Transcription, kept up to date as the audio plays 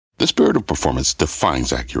The spirit of performance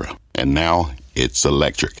defines Acura, and now it's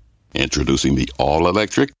electric. Introducing the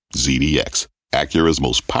all-electric ZDX, Acura's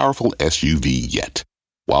most powerful SUV yet.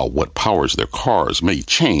 While what powers their cars may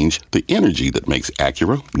change, the energy that makes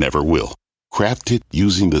Acura never will. Crafted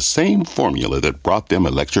using the same formula that brought them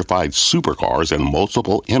electrified supercars and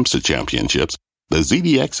multiple IMSA championships, the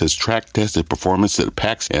ZDX has track-tested performance that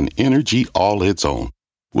packs an energy all its own.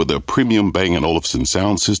 With a premium Bang & Olufsen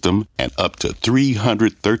sound system and up to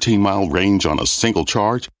 313-mile range on a single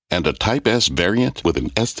charge, and a Type S variant with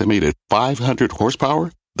an estimated 500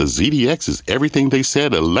 horsepower, the ZDX is everything they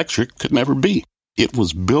said electric could never be. It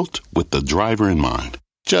was built with the driver in mind,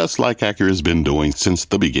 just like Acura's been doing since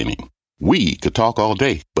the beginning. We could talk all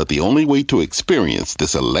day, but the only way to experience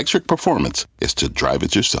this electric performance is to drive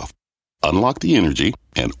it yourself. Unlock the energy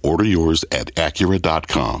and order yours at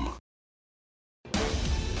Acura.com.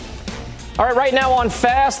 All right now on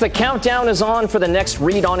Fast, the countdown is on for the next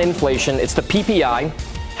read on inflation. It's the PPI.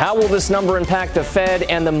 How will this number impact the Fed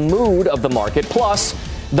and the mood of the market? Plus,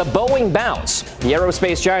 the Boeing bounce. The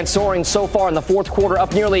aerospace giant soaring so far in the fourth quarter,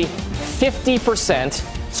 up nearly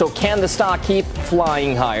 50%. So can the stock keep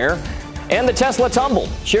flying higher? And the Tesla tumble.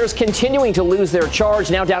 Shares continuing to lose their charge,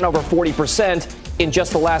 now down over 40% in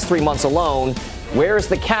just the last 3 months alone. Where is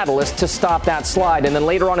the catalyst to stop that slide? And then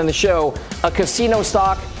later on in the show, a casino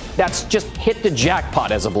stock that's just hit the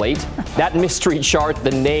jackpot as of late. That mystery chart,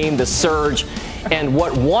 the name, the surge, and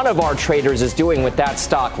what one of our traders is doing with that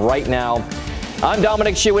stock right now. I'm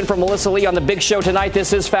Dominic Hsu in for Melissa Lee on the big show tonight.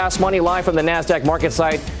 This is Fast Money live from the NASDAQ market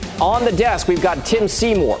site. On the desk, we've got Tim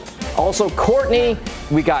Seymour. Also, Courtney.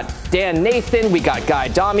 We got Dan Nathan. We got Guy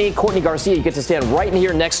Adami. Courtney Garcia, you get to stand right in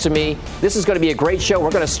here next to me. This is going to be a great show.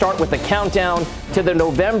 We're going to start with the countdown to the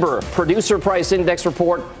November Producer Price Index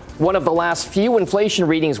report. One of the last few inflation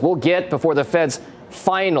readings we'll get before the Fed's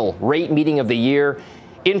final rate meeting of the year.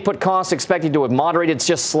 Input costs expected to have moderated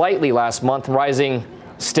just slightly last month, rising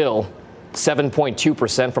still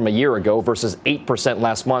 7.2% from a year ago versus 8%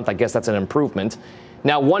 last month. I guess that's an improvement.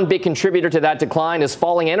 Now, one big contributor to that decline is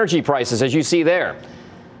falling energy prices, as you see there.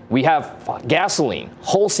 We have gasoline,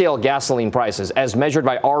 wholesale gasoline prices, as measured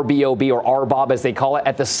by RBOB or RBOB as they call it,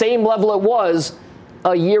 at the same level it was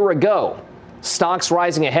a year ago. Stocks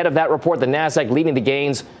rising ahead of that report. The Nasdaq leading the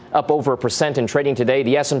gains, up over 1% in trading today.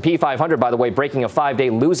 The S&P 500, by the way, breaking a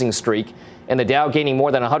 5-day losing streak, and the Dow gaining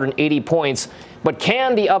more than 180 points. But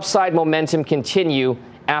can the upside momentum continue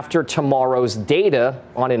after tomorrow's data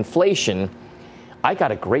on inflation? I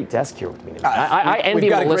got a great desk here with me today. I envy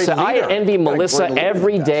Melissa. I envy Melissa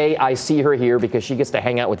every day I see her here because she gets to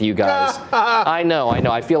hang out with you guys. I know.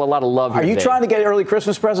 I feel a lot of love here. Are you trying to get early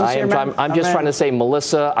Christmas presents here, man? I'm just trying to say,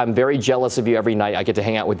 Melissa, I'm very jealous of you every night. I get to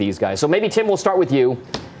hang out with these guys. So maybe, Tim, we'll start with you.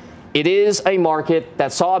 It is a market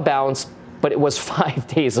that saw a bounce, but it was 5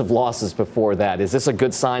 days of losses before that. Is this a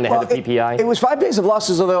good sign ahead of PPI? It was 5 days of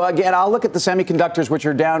losses, although, again, I'll look at the semiconductors, which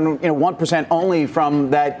are down 1% only from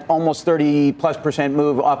that almost 30+%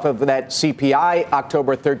 move off of that CPI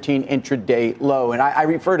October 13 intraday low. And I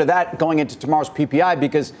refer to that going into tomorrow's PPI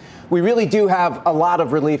because we really do have a lot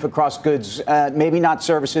of relief across goods, maybe not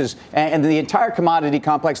services, and the entire commodity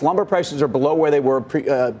complex. Lumber prices are below where they were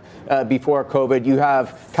before COVID. You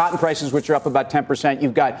have cotton prices, which are up about 10%.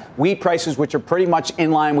 You've got wheat prices, which are pretty much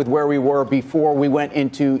in line with where we were before we went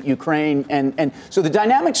into Ukraine. And so the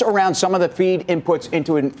dynamics around some of the feed inputs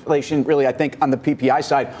into inflation, really, I think, on the PPI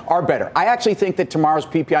side are better. I actually think that tomorrow's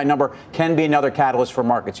PPI number can be another catalyst for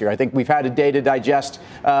markets here. I think we've had a day to digest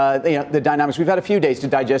the dynamics. We've had a few days to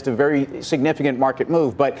digest a very significant market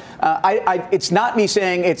move. But it's not me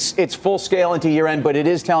saying it's full scale into year end, but it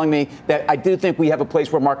is telling me that I do think we have a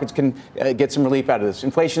place where markets can get some relief out of this.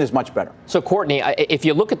 Inflation is much better. So, Courtney, if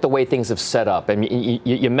you look at the way things have set up, and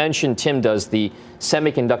you mentioned Tim does the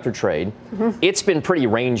semiconductor trade, it's been pretty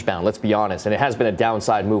range bound, let's be honest, and it has been a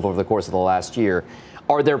downside move over the course of the last year.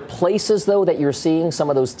 Are there places, though, that you're seeing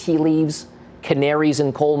some of those tea leaves, canaries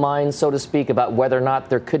in coal mines, so to speak, about whether or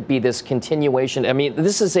not there could be this continuation? I mean,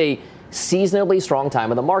 this is a seasonally strong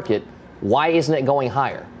time of the market. Why isn't it going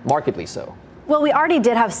higher, markedly so? Well, we already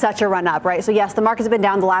did have such a run up, right? So, yes, the market's been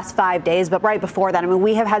down the last 5 days, but right before that, I mean,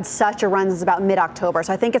 we have had such a run since about mid-October.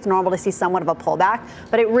 So I think it's normal to see somewhat of a pullback,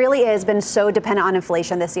 but it really has been so dependent on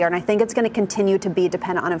inflation this year. And I think it's going to continue to be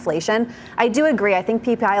dependent on inflation. I do agree. I think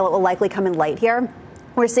PPI will likely come in light here.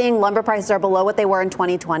 We're seeing lumber prices are below what they were in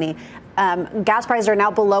 2020. Gas prices are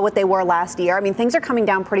now below what they were last year. I mean, things are coming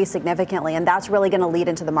down pretty significantly, and that's really going to lead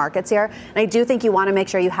into the markets here. And I do think you want to make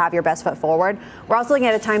sure you have your best foot forward. We're also looking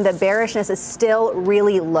at a time that bearishness is still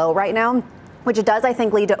really low right now, which does, I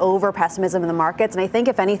think, lead to over pessimism in the markets. And I think,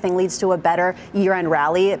 if anything, leads to a better year-end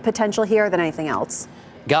rally potential here than anything else.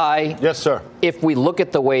 Guy. Yes, sir. If we look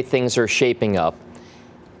at the way things are shaping up,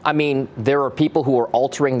 I mean, there are people who are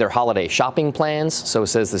altering their holiday shopping plans. So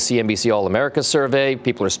says the CNBC All-America survey.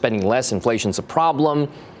 People are spending less. Inflation's a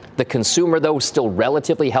problem. The consumer, though, is still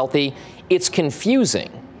relatively healthy. It's confusing.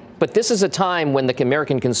 But this is a time when the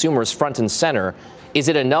American consumer is front and center. Is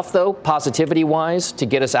it enough, though, positivity-wise, to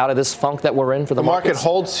get us out of this funk that we're in for the market? The market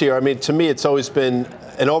holds here. I mean, to me, it's always been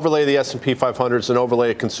an overlay of the S&P 500 is an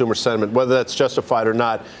overlay of consumer sentiment, whether that's justified or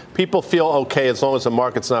not. People feel okay as long as the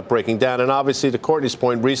market's not breaking down. And obviously, to Courtney's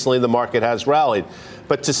point, recently the market has rallied.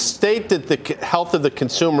 But to state that the health of the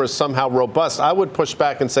consumer is somehow robust, I would push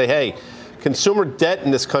back and say, hey, consumer debt in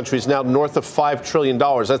this country is now north of $5 trillion.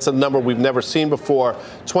 That's a number we've never seen before.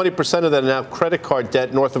 20% of that now credit card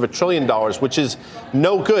debt north of $1 trillion, which is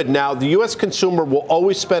no good. Now, the U.S. consumer will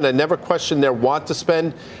always spend. I never question their want to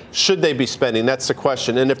spend. Should they be spending? That's the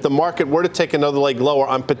question. And if the market were to take another leg lower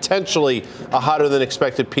on potentially a hotter than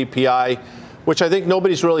expected PPI, which I think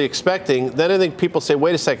nobody's really expecting, then I think people say,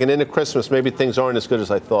 wait a second, into Christmas, maybe things aren't as good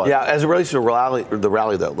as I thought. Yeah, as it relates to the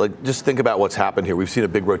rally, though, like just think about what's happened here. We've seen a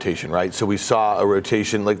big rotation, right? So we saw a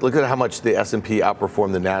rotation. Like, look at how much the S&P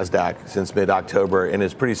outperformed the NASDAQ since mid-October, and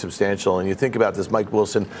it's pretty substantial. And you think about this, Mike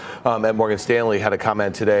Wilson at Morgan Stanley had a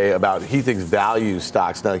comment today about he thinks value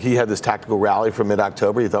stocks. Now, he had this tactical rally from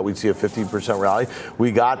mid-October. He thought we'd see a 15% rally.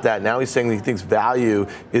 We got that. Now he's saying that he thinks value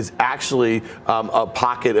is actually a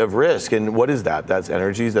pocket of risk. And what is that? That's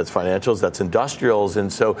energies, that's financials, that's industrials.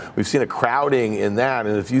 And so we've seen a crowding in that.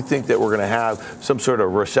 And if you think that we're going to have some sort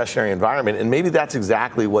of recessionary environment, and maybe that's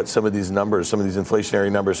exactly what some of these numbers, some of these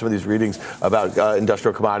inflationary numbers, some of these readings about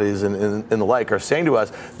industrial commodities and the like are saying to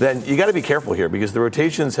us, then you got to be careful here because the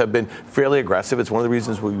rotations have been fairly aggressive. It's one of the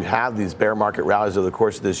reasons we have these bear market rallies over the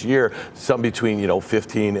course of this year, some between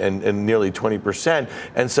 15 and nearly 20%.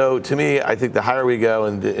 And so to me, I think the higher we go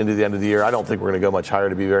into the end of the year, I don't think we're going to go much higher,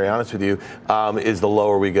 to be very honest with you, is the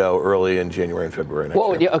lower we go early in January and February next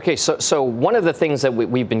year. Yeah, okay, so one of the things that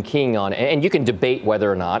we've been keying on, and you can debate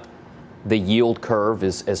whether or not the yield curve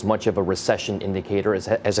is as much of a recession indicator as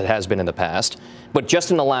it has been in the past, but just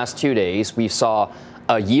in the last 2 days, we saw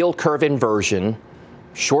a yield curve inversion,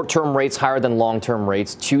 short-term rates higher than long-term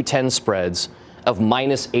rates, 2-10 spreads of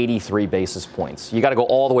minus 83 basis points. You got to go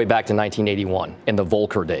all the way back to 1981 in the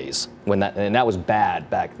Volcker days, and that was bad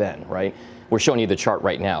back then, right? We're showing you the chart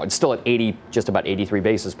right now. It's still at just about 83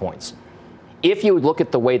 basis points. If you look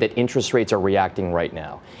at the way that interest rates are reacting right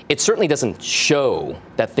now, it certainly doesn't show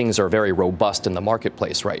that things are very robust in the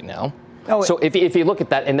marketplace right now. So if you look at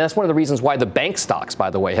that, and that's one of the reasons why the bank stocks, by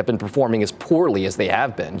the way, have been performing as poorly as they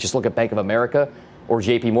have been. Just look at Bank of America or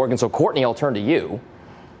JP Morgan. So Courtney, I'll turn to you.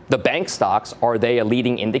 The bank stocks, are they a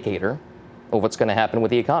leading indicator of what's going to happen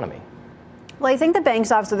with the economy? Well, I think the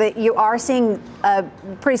banks, obviously, you are seeing a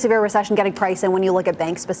pretty severe recession getting priced in when you look at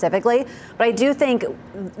banks specifically. But I do think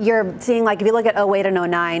you're seeing, like, if you look at 08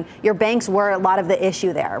 and 09, your banks were a lot of the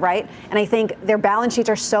issue there, right? And I think their balance sheets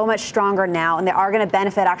are so much stronger now, and they are going to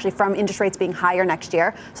benefit actually from interest rates being higher next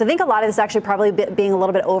year. So I think a lot of this actually probably being a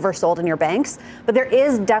little bit oversold in your banks. But there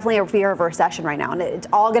is definitely a fear of a recession right now, and it's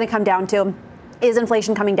all going to come down to, is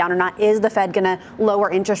inflation coming down or not? Is the Fed going to lower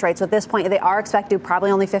interest rates? So at this point, they are expected probably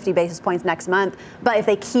only 50 basis points next month. But if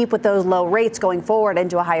they keep with those low rates going forward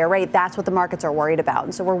into a higher rate, that's what the markets are worried about.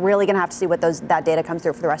 And so we're really going to have to see what that data comes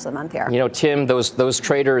through for the rest of the month here. You know, Tim, those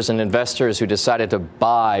traders and investors who decided to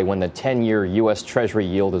buy when the 10-year U.S. Treasury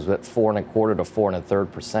yield is at 4.25% to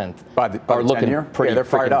 4.33%, are looking pretty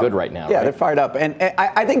freaking good right now. Yeah, right? They're fired up. And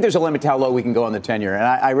I think there's a limit to how low we can go on the 10-year. And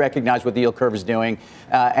I recognize what the yield curve is doing.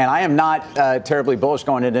 And I am not terribly bullish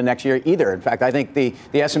going into next year either. In fact, I think the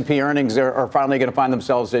S&P earnings are finally going to find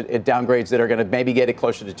themselves at downgrades that are going to maybe get it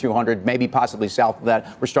closer to 200, maybe possibly south of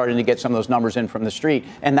that. We're starting to get some of those numbers in from the street.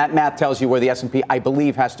 And that math tells you where the S&P, I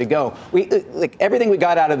believe, has to go. Like everything we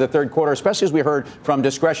got out of the third quarter, especially as we heard from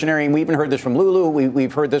discretionary, and we even heard this from Lulu,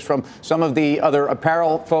 we've heard this from some of the other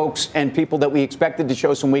apparel folks and people that we expected to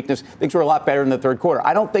show some weakness. Things were a lot better in the third quarter.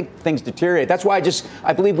 I don't think things deteriorate. That's why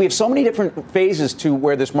I believe we have so many different phases to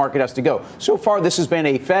where this market has to go. So far, this has been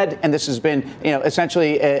a Fed, and this has been,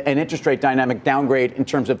 essentially an interest rate dynamic downgrade in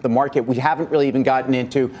terms of the market. We haven't really even gotten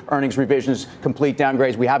into earnings revisions, complete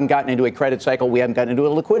downgrades. We haven't gotten into a credit cycle. We haven't gotten into a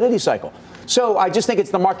liquidity cycle. So I just think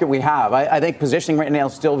it's the market we have. I think positioning right now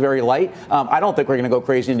is still very light. I don't think we're going to go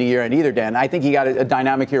crazy into year end either, Dan. I think you got a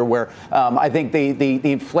dynamic here where I think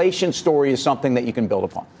the inflation story is something that you can build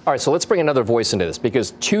upon. All right, so let's bring another voice into this,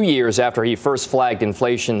 because 2 years after he first flagged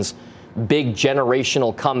inflation's big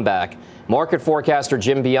generational comeback, market forecaster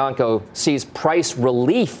Jim Bianco sees price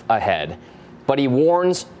relief ahead, but he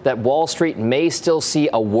warns that Wall Street may still see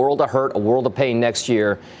a world of hurt, a world of pain next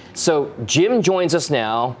year. So Jim joins us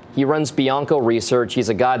now. He runs Bianco Research. He's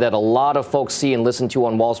a guy that a lot of folks see and listen to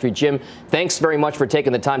on Wall Street. Jim, thanks very much for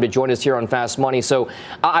taking the time to join us here on Fast Money. So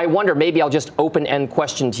I wonder, maybe I'll just open-end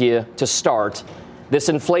question to you to start. This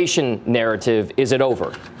inflation narrative, is it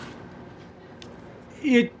over?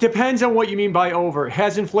 It depends on what you mean by over.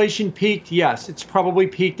 Has inflation peaked? Yes, it's probably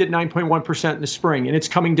peaked at 9.1% in the spring, and it's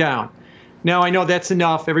coming down. Now, I know that's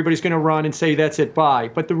enough. Everybody's going to run and say that's it, bye.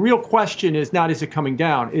 But the real question is not is it coming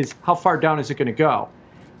down, is how far down is it going to go?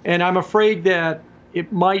 And I'm afraid that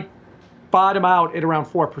it might bottom out at around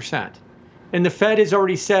 4%. And the Fed has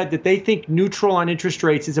already said that they think neutral on interest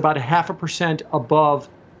rates is about 0.5% above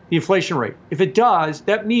the inflation rate. If it does,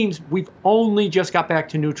 that means we've only just got back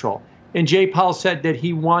to neutral. And Jay Powell said that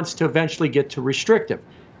he wants to eventually get to restrictive.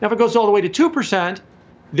 Now, if it goes all the way to 2%,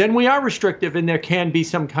 then we are restrictive and there can be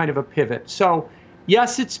some kind of a pivot. So,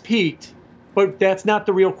 yes, it's peaked, but that's not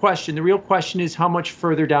the real question. The real question is how much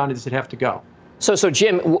further down does it have to go? So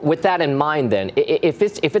Jim, with that in mind then, if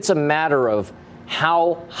it's a matter of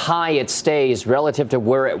how high it stays relative to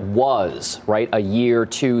where it was, right, a year,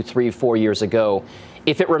 2, 3, 4 years ago,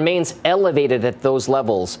 if it remains elevated at those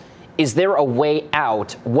levels, is there a way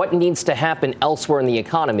out? What needs to happen elsewhere in the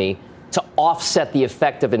economy to offset the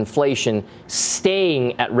effect of inflation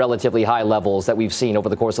staying at relatively high levels that we've seen over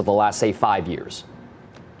the course of the last, say, 5 years?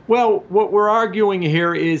 Well, what we're arguing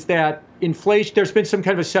here is that inflation, there's been some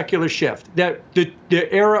kind of a secular shift, that the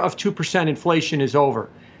era of 2% inflation is over.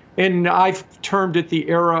 And I've termed it the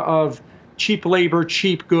era of cheap labor,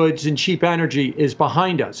 cheap goods, and cheap energy is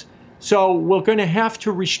behind us. So we're going to have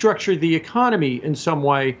to restructure the economy in some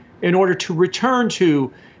way in order to return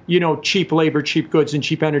to cheap labor, cheap goods, and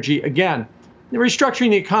cheap energy again. The restructuring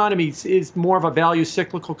the economy is more of a value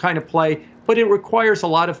cyclical kind of play, but it requires a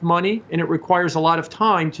lot of money and it requires a lot of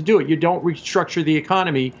time to do it. You don't restructure the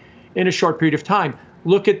economy in a short period of time.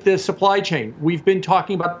 Look at the supply chain. We've been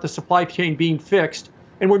talking about the supply chain being fixed,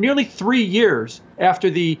 and we're nearly 3 years after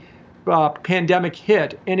the pandemic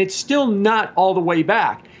hit, and it's still not all the way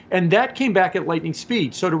back. And that came back at lightning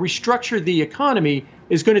speed. So to restructure the economy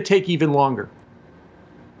is going to take even longer.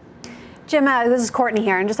 Jim, this is Courtney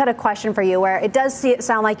here, and just had a question for you where it does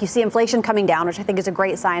sound like you see inflation coming down, which I think is a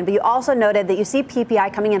great sign, but you also noted that you see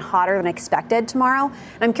PPI coming in hotter than expected tomorrow.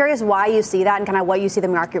 And I'm curious why you see that and kind of what you see the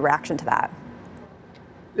market reaction to that.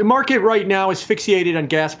 The market right now is fixated on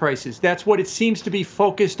gas prices. That's what it seems to be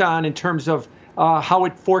focused on in terms of how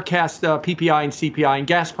it forecasts PPI and CPI, and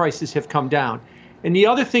gas prices have come down. And the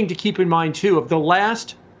other thing to keep in mind, too, of the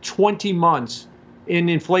last 20 months in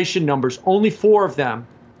inflation numbers, only 4 of them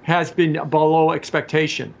has been below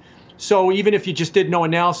expectation. So even if you just did no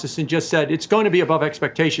analysis and just said it's going to be above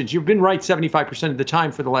expectations, you've been right 75% of the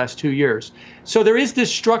time for the last 2 years. So there is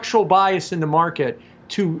this structural bias in the market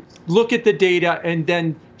to look at the data and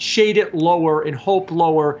then shade it lower and hope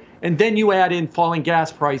lower, and then you add in falling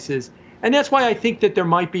gas prices. And that's why I think that there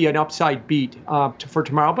might be an upside beat for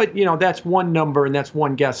tomorrow. But, that's one number, and that's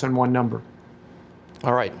one guess on one number.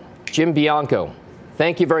 All right. Jim Bianco,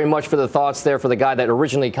 thank you very much for the thoughts there for the guy that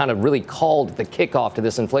originally kind of really called the kickoff to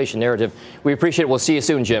this inflation narrative. We appreciate it. We'll see you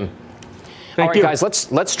soon, Jim. All right, guys,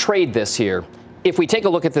 let's trade this here. If we take a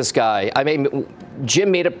look at this guy,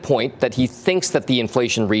 Jim made a point that he thinks that the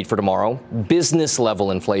inflation read for tomorrow, business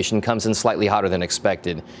level inflation, comes in slightly hotter than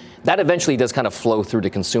expected. That eventually does kind of flow through to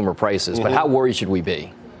consumer prices. But how worried should we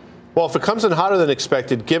be? Well, if it comes in hotter than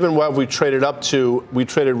expected, given what we traded up to, we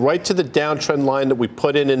traded right to the downtrend line that we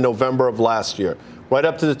put in November of last year, right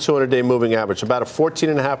up to the 200-day moving average, about a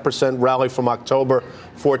 14.5% rally from October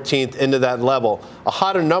 14th into that level. A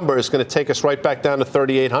hotter number is going to take us right back down to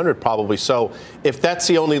 3,800 probably. So if that's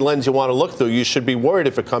the only lens you want to look through, you should be worried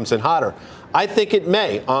if it comes in hotter. I think it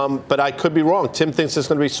may, but I could be wrong. Tim thinks it's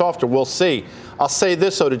going to be softer. We'll see. I'll say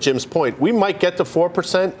this, though, to Jim's point. We might get to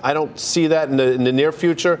 4%. I don't see that in the near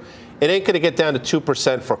future. It ain't going to get down to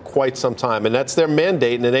 2% for quite some time, and that's their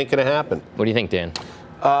mandate, and it ain't going to happen. What do you think, Dan?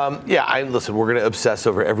 Listen, we're going to obsess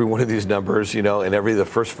over every one of these numbers, and the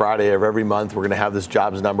first Friday of every month, we're going to have this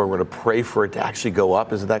jobs number. We're going to pray for it to actually go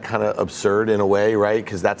up. Isn't that kind of absurd in a way, right?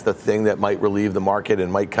 Because that's the thing that might relieve the market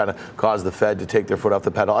and might kind of cause the Fed to take their foot off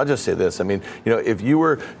the pedal. I'll just say this. If you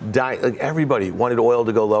were dying, like everybody wanted oil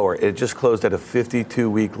to go lower. It just closed at a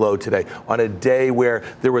 52-week low today on a day where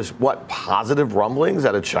there was, positive rumblings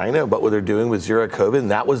out of China about what they're doing with zero COVID.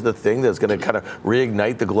 And that was the thing that's going to kind of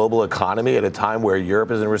reignite the global economy at a time where Europe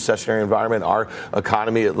is in a recessionary environment. Our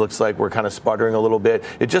economy, it looks like we're kind of sputtering a little bit.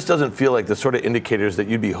 It just doesn't feel like the sort of indicators that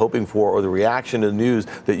you'd be hoping for or the reaction to the news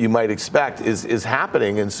that you might expect is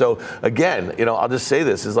happening. And so, again, I'll just say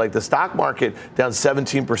this, is like the stock market down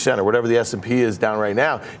 17% or whatever the S&P is down right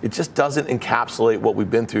now, it just doesn't encapsulate what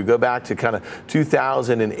we've been through. Go back to kind of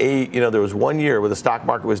 2008. There was 1 year where the stock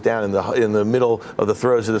market was down in the middle of the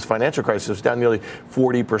throes of this financial crisis. It was down nearly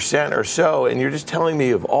 40% or so. And you're just telling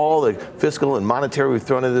me of all the fiscal and monetary we've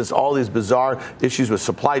thrown into this, all these bizarre issues with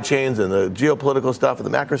supply chains and the geopolitical stuff and the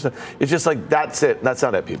macro stuff. It's just like, that's it. That's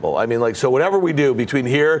not it, people. I mean, like, so whatever we do between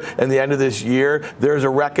here and the end of this year, there's a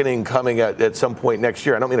reckoning coming at some point next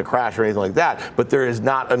year. I don't mean a crash or anything like that, but there is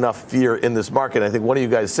not enough fear in this market. I think one of you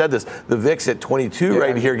guys said this, the VIX at 22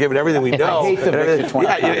 right here, given everything we know. I hate the VIX at 20.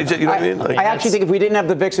 Yeah, you know what I mean? Like, I actually think if we didn't have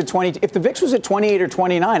the VIX at 20, if the VIX was at 28 or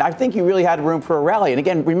 29, I think you really had room for a rally. And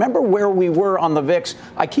again, remember where we were on the VIX.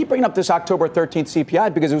 I keep bringing up this October 13th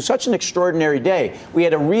CPI because it was such an extraordinary day. We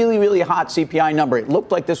had a really, really hot CPI number. It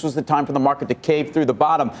looked like this was the time for the market to cave through the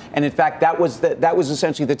bottom. And in fact, that was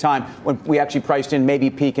essentially the time when we actually priced in maybe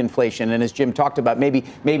peak inflation. And as Jim talked about, maybe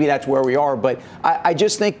that's where we are. But I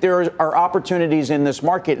just think there are opportunities in this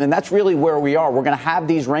market, and that's really where we are. We're going to have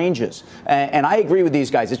these ranges. And I agree with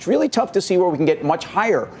these guys. It's really tough to see where we can get much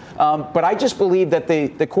higher. But I just believe that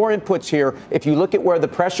the core inputs here, if you look at where the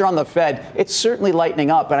pressure on the Fed, it's certainly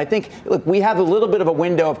lightening up. And I think, look, we have a little bit of a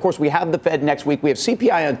window. Of course, we have the Fed next week. We have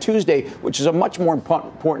CPI on Tuesday, which is a much more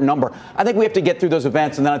important number. I think we have to get through those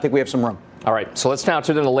events, and then I think we have some room. All right, so let's now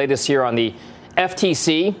turn to the latest here on the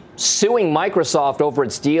FTC suing Microsoft over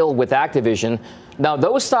its deal with Activision. Now,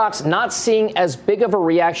 those stocks not seeing as big of a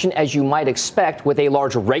reaction as you might expect with a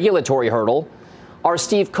large regulatory hurdle. Our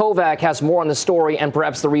Steve Kovac has more on the story and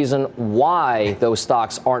perhaps the reason why those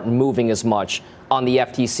stocks aren't moving as much on the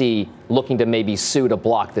FTC looking to maybe sue to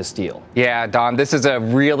block this deal. Yeah, Don, this is a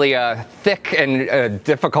really thick and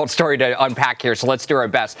difficult story to unpack here, so let's do our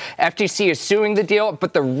best. FTC is suing the deal,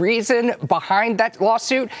 but the reason behind that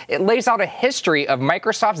lawsuit, it lays out a history of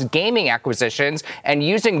Microsoft's gaming acquisitions and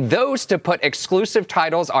using those to put exclusive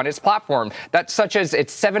titles on its platform. That's such as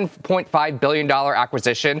its $7.5 billion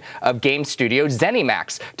acquisition of game studio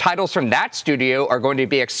ZeniMax. Titles from that studio are going to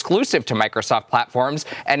be exclusive to Microsoft platforms,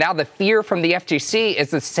 and now the fear from the FTC is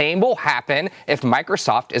the same will happen if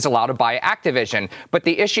Microsoft is allowed to buy Activision. But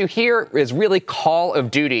the issue here is really Call of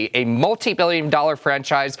Duty, a multi-billion-dollar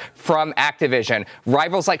franchise from Activision.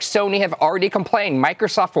 Rivals like Sony have already complained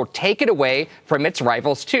Microsoft will take it away from its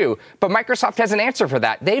rivals too. But Microsoft has an answer for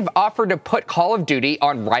that. They've offered to put Call of Duty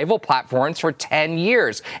on rival platforms for 10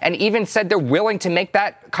 years and even said they're willing to make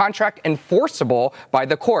that contract enforceable by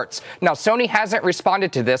the courts. Now, Sony hasn't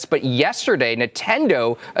responded to this, but yesterday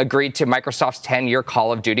Nintendo agreed to Microsoft's 10-year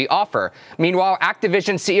Call of Duty offer. Meanwhile,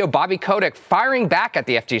 Activision CEO Bobby Kotick firing back at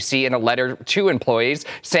the FTC in a letter to employees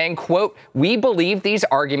saying, quote, "We believe these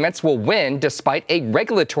arguments will win despite a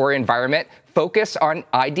regulatory environment focused on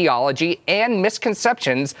ideology and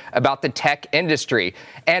misconceptions about the tech industry."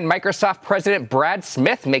 And Microsoft President Brad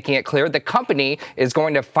Smith making it clear the company is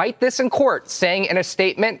going to fight this in court, saying in a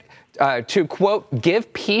statement to, quote,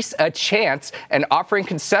 "give peace a chance," and offering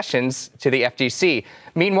concessions to the FTC.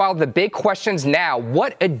 Meanwhile, the big questions now,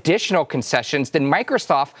 what additional concessions did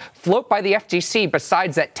Microsoft float by the FTC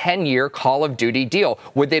besides that 10-year Call of Duty deal?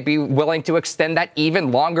 Would they be willing to extend that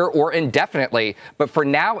even longer or indefinitely? But for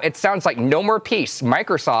now, it sounds like no more peace.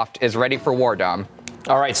 Microsoft is ready for war, Dom.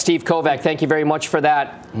 All right, Steve Kovac, thank you very much for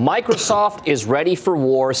that. Microsoft is ready for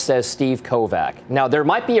war, says Steve Kovac. Now, there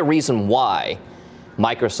might be a reason why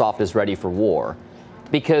Microsoft is ready for war,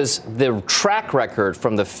 because the track record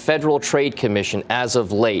from the Federal Trade Commission as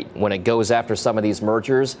of late, when it goes after some of these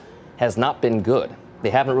mergers, has not been good. They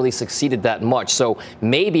haven't really succeeded that much. So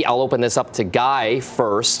maybe I'll open this up to Guy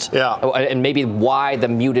first. Yeah. And maybe why the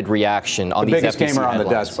muted reaction on the these biggest FTC gamer headlines. on the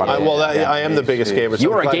desk. I am the biggest gamer. So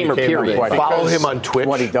you are a gamer, period. Follow him on Twitch.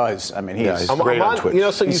 What he does. I mean, he's great on Twitch. You know,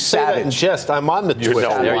 so you say that in jest. I'm on the Twitch.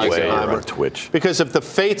 On Twitch. Because if the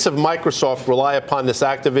fates of Microsoft rely upon this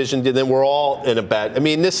Activision, then we're all in a bad. I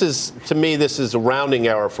mean, this is a rounding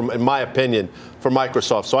error, in my opinion, for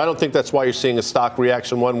Microsoft. So I don't think that's why you're seeing a stock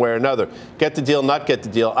reaction one way or another. Get the deal, not get the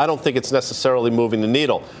deal. I don't think it's necessarily moving the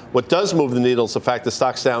needle. What does move the needle is the fact the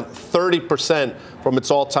stock's down 30% from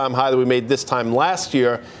its all-time high that we made this time last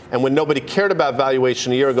year. And when nobody cared about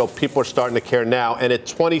valuation a year ago, people are starting to care now. And at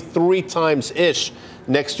 23 times-ish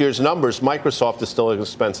next year's numbers, Microsoft is still an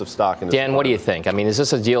expensive stock. Dan, what do you think? I mean, is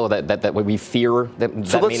this a deal that we fear that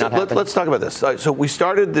may not happen? Let's talk about this. So we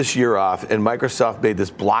started this year off, and Microsoft made this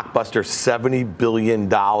blockbuster $70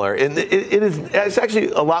 billion. And it's actually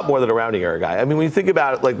a lot more than a rounding error, guy. I mean, when you think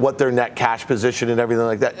about like what their net cash position and everything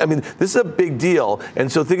like that, I mean, this is a big deal.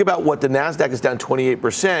 And so think about what the NASDAQ is down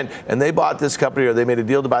 28%, and they bought this company, or they made a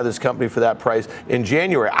deal to buy this company for that price in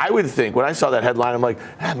January. I would think, when I saw that headline, I'm like,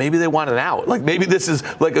 maybe they want an out. Like, maybe this is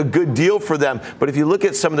like a good deal for them. But if you look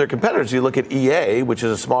at some of their competitors, you look at EA, which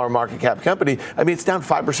is a smaller market cap company, I mean, it's down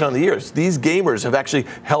 5% on the years. These gamers have actually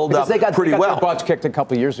held up pretty well. They got their butts kicked a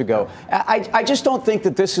couple of years ago. I just don't think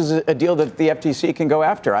that this is a deal that the FTC can go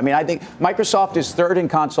after. I mean, I think Microsoft is third in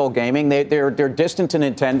console gaming. They're distant to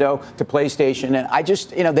Nintendo, to PlayStation, and I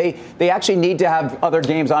just, they actually need to have other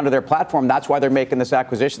games onto their platform. That's why they're making this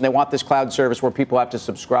acquisition. They want this cloud service where people have to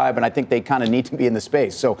subscribe, and I think they kind of need to be in the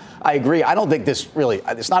space. So I agree. I don't think this really,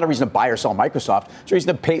 it's not a reason to buy or sell Microsoft. It's a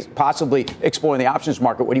reason to possibly explore in the options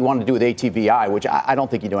market. What do you want to do with ATVI, which I don't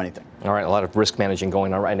think you do anything. All right, a lot of risk managing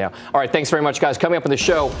going on right now. All right, thanks very much, guys. Coming up on the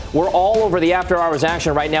show, we're all over the after-hours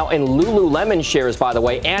action right now in Lululemon shares, by the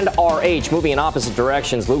way, and RH moving in opposite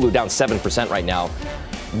directions. Lulu down 7% right now.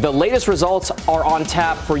 The latest results are on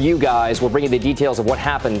tap for you guys. We'll bring you the details of what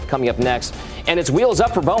happened coming up next. And it's wheels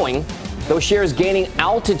up for Boeing. Those shares gaining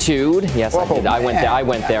altitude. Yes, I did. I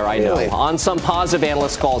went there. I know. On some positive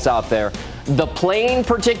analyst calls out there. The plane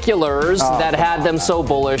particulars that had them so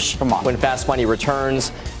bullish when Fast Money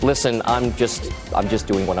returns. Listen, I'm just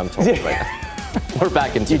doing what I'm told right now. We're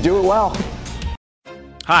back in. You do it well.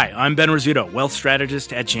 Hi, I'm Ben Rizzuto, wealth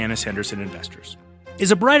strategist at Janus Henderson Investors.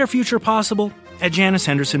 Is a brighter future possible? At Janus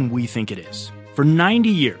Henderson, we think it is. For 90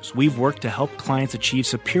 years, we've worked to help clients achieve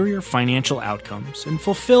superior financial outcomes and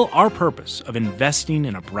fulfill our purpose of investing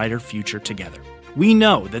in a brighter future together. We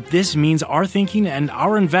know that this means our thinking and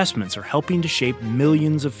our investments are helping to shape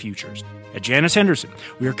millions of futures. At Janus Henderson,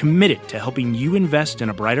 we are committed to helping you invest in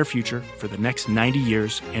a brighter future for the next 90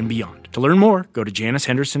 years and beyond. To learn more, go to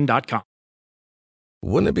janushenderson.com.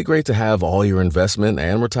 Wouldn't it be great to have all your investment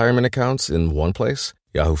and retirement accounts in one place?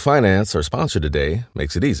 Yahoo Finance, our sponsor today,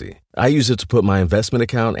 makes it easy. I use it to put my investment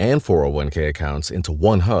account and 401k accounts into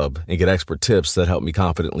one hub and get expert tips that help me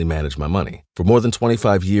confidently manage my money. For more than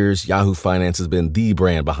 25 years, Yahoo Finance has been the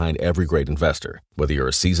brand behind every great investor. Whether you're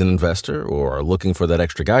a seasoned investor or are looking for that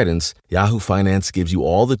extra guidance, Yahoo Finance gives you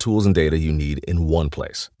all the tools and data you need in one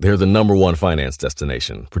place. They're the #1 finance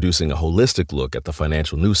destination, producing a holistic look at the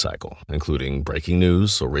financial news cycle, including breaking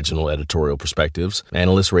news, original editorial perspectives,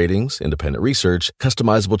 analyst ratings, independent research,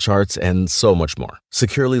 customizable charts, and so much more.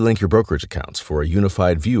 Securely link your brokerage accounts for a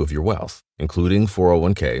unified view of your wealth, including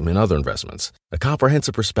 401k and other investments. A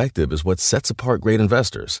comprehensive perspective is what sets apart great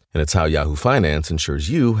investors, and it's how Yahoo Finance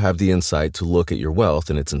ensures you have the insight to look at your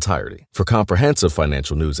wealth in its entirety. For comprehensive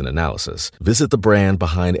financial news and analysis, visit the brand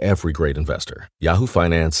behind every great investor,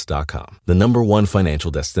 yahoofinance.com, the #1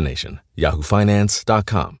 financial destination,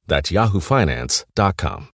 yahoofinance.com. That's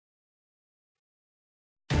yahoofinance.com.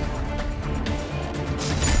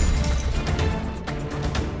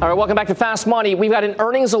 All right, welcome back to Fast Money. We've got an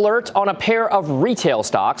earnings alert on a pair of retail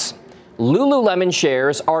stocks. Lululemon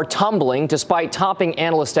shares are tumbling despite topping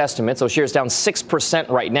analyst estimates. Those shares down 6%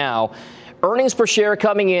 right now. Earnings per share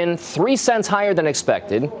coming in 3 cents higher than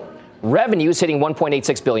expected. Revenues hitting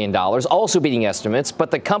 $1.86 billion, also beating estimates, but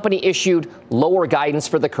the company issued lower guidance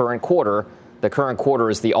for the current quarter. The current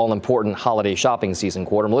quarter is the all-important holiday shopping season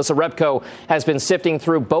quarter. Melissa Repko has been sifting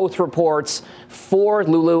through both reports for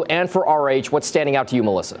Lulu and for RH. What's standing out to you,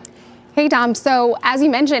 Melissa? Hey, Dom. So as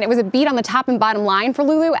you mentioned, it was a beat on the top and bottom line for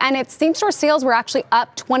Lulu, and its same-store sales were actually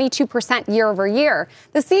up 22% year over year.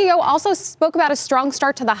 The CEO also spoke about a strong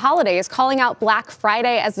start to the holidays, calling out Black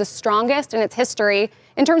Friday as the strongest in its history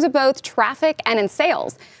in terms of both traffic and in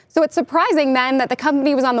sales. So it's surprising then that the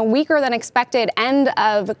company was on the weaker than expected end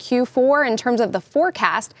of Q4 in terms of the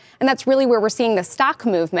forecast, and that's really where we're seeing the stock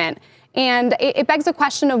movement. And it begs the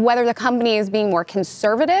question of whether the company is being more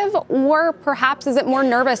conservative or perhaps is it more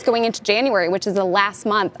nervous going into January, which is the last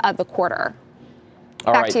month of the quarter.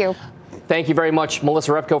 Back to you. Thank you very much,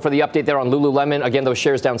 Melissa Repko, for the update there on Lululemon. Again, those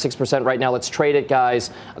shares down 6% right now. Let's trade it, guys.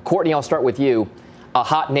 Courtney, I'll start with you. A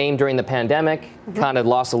hot name during the pandemic, kind of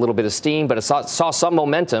lost a little bit of steam, but it saw some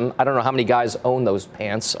momentum. I don't know how many guys own those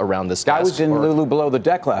pants around this desk. I was in Lulu Below the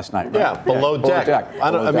Deck last night. Right? Yeah, below deck.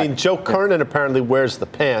 I mean, Joe Kernan apparently wears the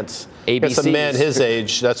pants. ABCs. It's a man his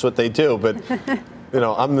age, that's what they do. But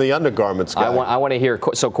I'm the undergarments guy. I want to hear,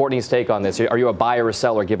 so Courtney's take on this. Are you a buyer or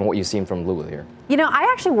seller given what you've seen from Lulu here? I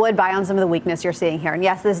actually would buy on some of the weakness you're seeing here. And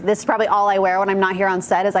yes, this is probably all I wear when I'm not here on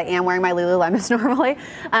set, as I am wearing my Lululemons normally.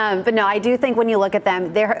 But no, I do think when you look at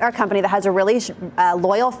them, they're a company that has a really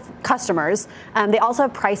loyal customers. They also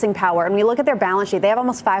have pricing power. And when you look at their balance sheet, they have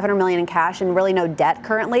almost $500 million in cash and really no debt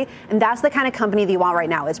currently. And that's the kind of company that you want right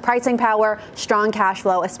now, is pricing power, strong cash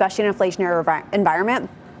flow, especially in an inflationary environment.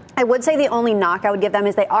 I would say the only knock I would give them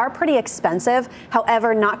is they are pretty expensive,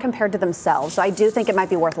 however, not compared to themselves. So I do think it might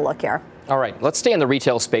be worth a look here. All right, let's stay in the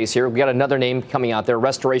retail space here. We got another name coming out there,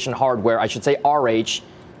 Restoration Hardware. I should say RH,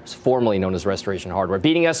 formerly known as Restoration Hardware,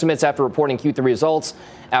 beating estimates after reporting Q3 results.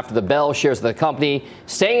 After the bell, shares of the company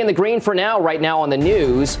staying in the green for now. Right now on the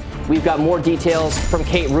news, we've got more details from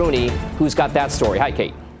Kate Rooney, who's got that story. Hi,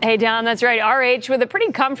 Kate. Hey, Don, that's right. RH with a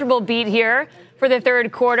pretty comfortable beat here for the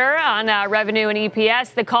third quarter on revenue and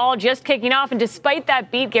EPS. The call just kicking off. And despite that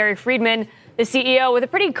beat, Gary Friedman, the CEO, with a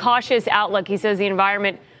pretty cautious outlook. He says the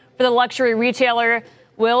environment for the luxury retailer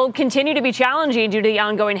will continue to be challenging due to the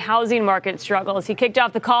ongoing housing market struggles. He kicked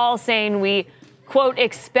off the call saying we, quote,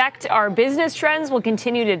 expect our business trends will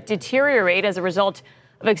continue to deteriorate as a result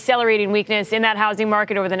of accelerating weakness in that housing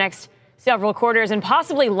market over the next several quarters and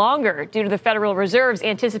possibly longer due to the Federal Reserve's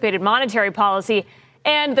anticipated monetary policy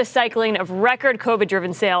and the cycling of record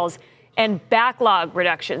COVID-driven sales and backlog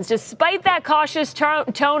reductions. Despite that cautious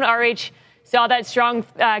tone, RH saw that strong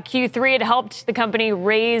Q3. It helped the company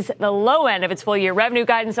raise the low end of its full-year revenue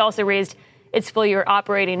guidance, also raised its full-year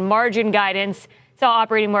operating margin guidance. Saw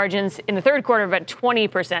operating margins in the third quarter of about 20%,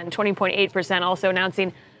 20.8%, also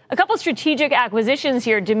announcing a couple strategic acquisitions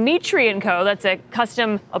here. Dimitri & Co., that's a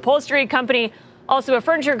custom upholstery company, also a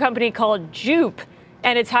furniture company called Jupe,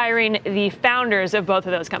 and it's hiring the founders of both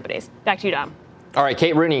of those companies. Back to you, Dom. All right,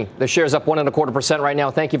 Kate Rooney, the share's up 1.25% right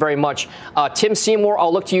now. Thank you very much. Tim Seymour,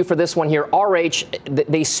 I'll look to you for this one here. RH,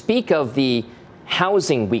 they speak of the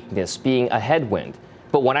housing weakness being a headwind.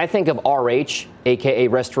 But when I think of RH, a.k.a.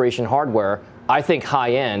 Restoration Hardware, I think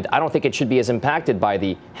high end. I don't think it should be as impacted by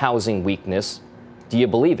the housing weakness. Do you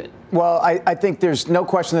believe it? Well, I think there's no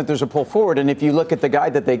question that there's a pull forward. And if you look at the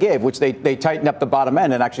guide that they gave, which they tightened up the bottom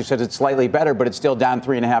end and actually said it's slightly better, but it's still down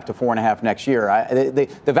 3.5 to 4.5 next year.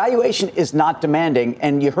 The valuation is not demanding.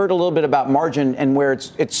 And you heard a little bit about margin and where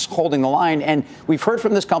it's holding the line. And we've heard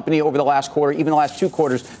from this company over the last quarter, even the last 2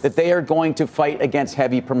 quarters, that they are going to fight against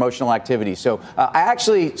heavy promotional activity. So I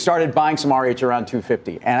actually started buying some RH around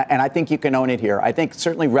 250. And I think you can own it here. I think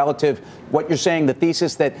certainly relative what you're saying, the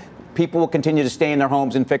thesis that people will continue to stay in their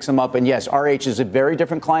homes and fix them up. And yes, RH is a very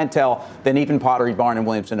different clientele than even Pottery Barn and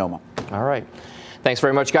Williams-Sonoma. All right. Thanks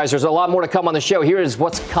very much, guys. There's a lot more to come on the show. Here is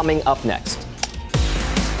what's coming up next.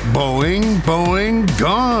 Boeing,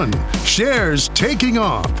 gone. Shares taking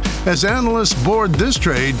off as analysts board this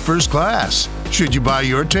trade first class. Should you buy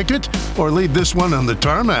your ticket or leave this one on the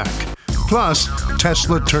tarmac? Plus,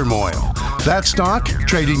 Tesla turmoil. That stock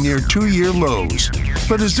trading near 2-year lows.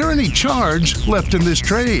 But is there any charge left in this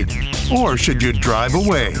trade? Or should you drive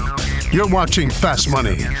away? You're watching Fast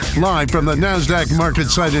Money, live from the NASDAQ market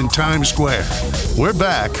site in Times Square. We're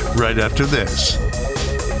back right after this.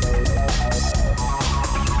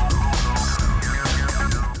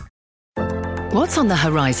 What's on the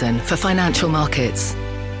horizon for financial markets?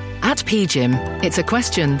 At PGIM, it's a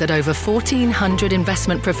question that over 1,400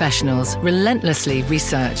 investment professionals relentlessly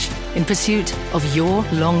research in pursuit of your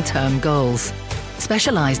long-term goals.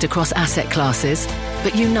 Specialized across asset classes,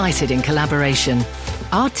 but united in collaboration,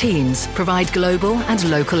 our teams provide global and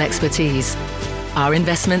local expertise. Our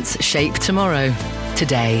investments shape tomorrow,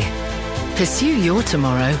 today. Pursue your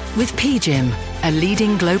tomorrow with PGIM, a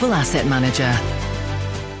leading global asset manager.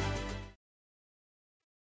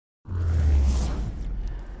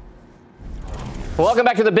 Welcome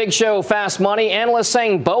back to the big show, Fast Money. Analysts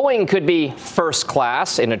saying Boeing could be first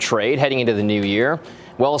class in a trade heading into the new year.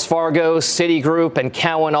 Wells Fargo, Citigroup, and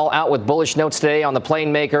Cowen all out with bullish notes today on the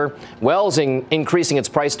plane maker. Wells increasing its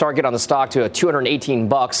price target on the stock to $218,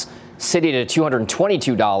 Citi to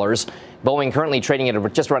 $222. Boeing currently trading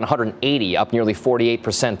at just around $180, up nearly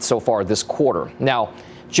 48% so far this quarter. Now,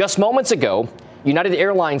 just moments ago, United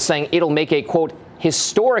Airlines saying it'll make a, quote,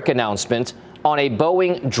 historic announcement on a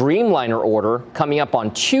Boeing Dreamliner order coming up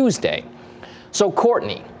on Tuesday. So,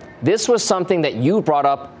 Courtney, this was something that you brought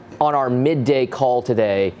up on our midday call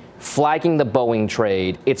today, flagging the Boeing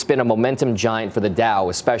trade. It's been a momentum giant for the Dow,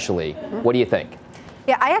 especially. What do you think?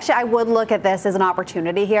 Yeah, I would look at this as an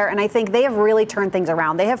opportunity here, and I think they have really turned things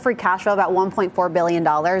around. They have free cash flow of about $1.4 billion,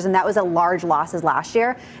 and that was a large losses last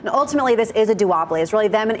year. And ultimately, this is a duopoly. It's really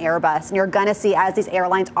them and Airbus, and you're going to see as these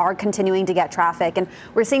airlines are continuing to get traffic, and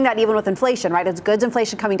we're seeing that even with inflation, right? It's goods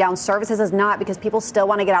inflation coming down, services is not, because people still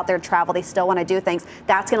want to get out there and travel. They still want to do things.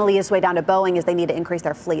 That's going to lead us way down to Boeing as they need to increase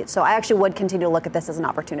their fleet. So I actually would continue to look at this as an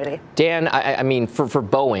opportunity. Dan, I mean, for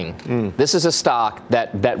Boeing, this is a stock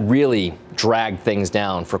that really dragged things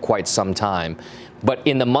down for quite some time. But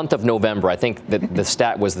in the month of November, I think that the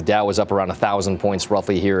stat was the Dow was up around 1,000 points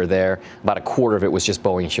roughly here or there. About a quarter of it was just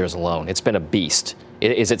Boeing shares alone. It's been a beast.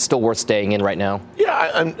 Is it still worth staying in right now?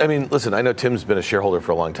 Yeah, I mean, listen, I know Tim's been a shareholder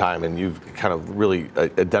for a long time, and you've kind of really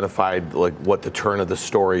identified like what the turn of the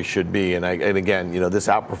story should be. And again, this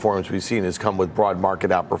outperformance we've seen has come with broad market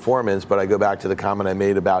outperformance. But I go back to the comment I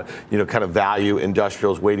made about, kind of value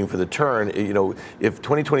industrials waiting for the turn. If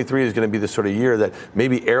 2023 is going to be the sort of year that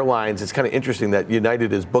maybe airlines, it's kind of interesting that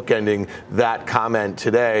United is bookending that comment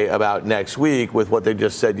today about next week with what they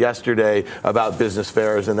just said yesterday about business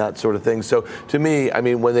fares and that sort of thing. So to me, I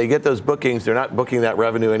mean, when they get those bookings, they're not booking that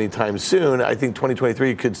revenue anytime soon. I think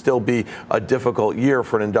 2023 could still be a difficult year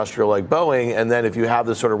for an industrial like Boeing. And then if you have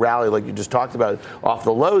this sort of rally like you just talked about off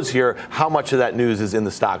the lows here, how much of that news is in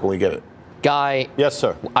the stock when we get it? Guy. Yes,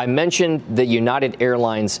 sir. I mentioned the United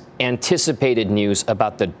Airlines anticipated news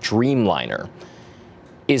about the Dreamliner.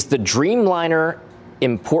 Is the Dreamliner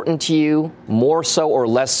important to you more so or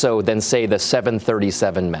less so than, say, the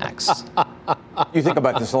 737 MAX? You think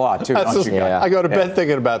about this a lot, too, don't you? I go to bed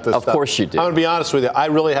thinking about this stuff. Of course you do. I'm going to be honest with you. I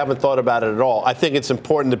really haven't thought about it at all. I think it's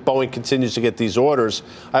important that Boeing continues to get these orders.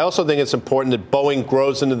 I also think it's important that Boeing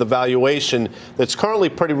grows into the valuation that's currently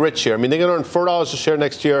pretty rich here. I mean, they're going to earn $4 a share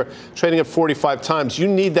next year, trading at 45 times. You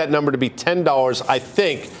need that number to be $10, I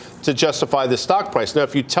think, to justify the stock price. Now,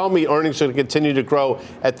 if you tell me earnings are going to continue to grow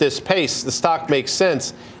at this pace, the stock makes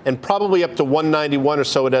sense, and probably up to 191 or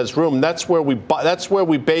so it has room. That's where we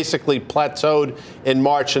basically plateaued in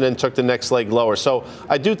March and then took the next leg lower. So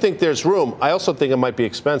I do think there's room. I also think it might be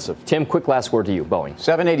expensive. Tim, quick last word to you, Boeing.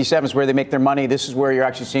 787 is where they make their money. This is where you're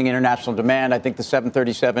actually seeing international demand. I think the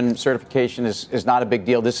 737 certification is not a big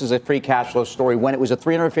deal. This is a free cash flow story. When it was a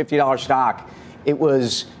 $350 stock, it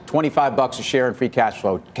was $25 a share in free cash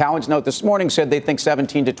flow. Cowen's note this morning said they think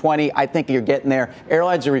 17 to 20. I think you're getting there.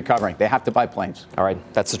 Airlines are recovering. They have to buy planes. All right.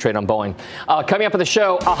 That's the trade on Boeing. Coming up on the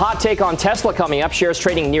show, a hot take on Tesla coming up. Shares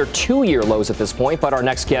trading near 2-year lows at this point. But our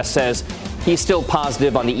next guest says he's still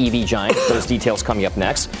positive on the EV giant. Those details coming up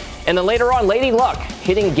next. And then later on, Lady Luck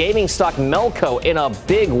hitting gaming stock Melco in a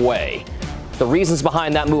big way. The reasons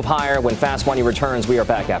behind that move higher when Fast Money returns. We are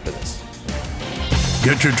back after this.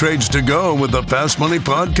 Get your trades to go with the Fast Money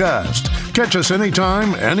Podcast. Catch us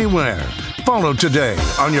anytime, anywhere. Follow today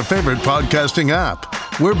on your favorite podcasting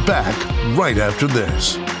app. We're back right after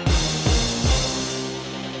this.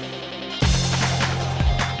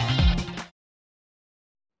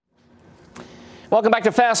 Welcome back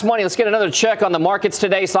to Fast Money. Let's get another check on the markets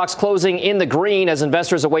today. Stocks closing in the green as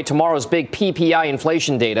investors await tomorrow's big PPI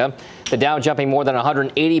inflation data. The Dow jumping more than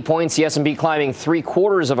 180 points. The S&P climbing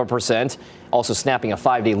 0.75%, also snapping a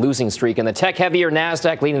 5-day losing streak. And the tech-heavier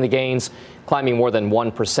NASDAQ leading the gains, climbing more than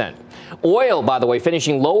 1%. Oil, by the way,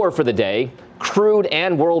 finishing lower for the day. Crude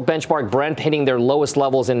and world benchmark Brent hitting their lowest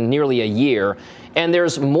levels in nearly a year. And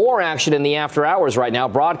there's more action in the after hours right now.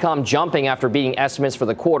 Broadcom jumping after beating estimates for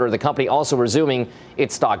the quarter. The company also resuming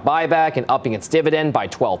its stock buyback and upping its dividend by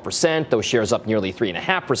 12%. Those shares up nearly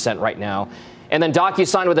 3.5% right now. And then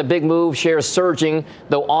DocuSign with a big move, shares surging,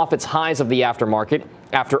 though off its highs of the aftermarket.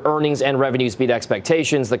 After earnings and revenues beat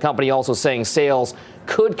expectations, the company also saying sales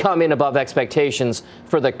could come in above expectations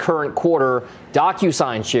for the current quarter.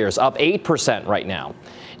 DocuSign shares up 8% right now.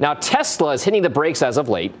 Now, Tesla is hitting the brakes as of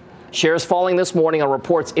late. Shares falling this morning on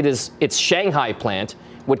reports its Shanghai plant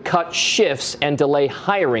would cut shifts and delay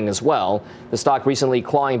hiring as well. The stock recently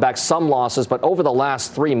clawing back some losses, but over the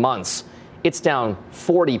last 3 months, it's down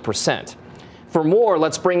 40%. For more,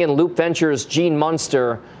 let's bring in Loop Ventures' Gene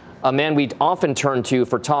Munster, a man we'd often turn to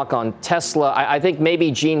for talk on Tesla. I think maybe,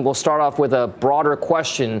 Gene, we'll start off with a broader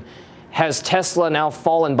question. Has Tesla now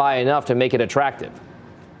fallen by enough to make it attractive?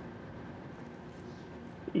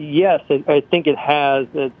 Yes, I think it has.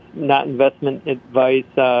 It's not investment advice.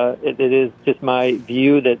 It is just my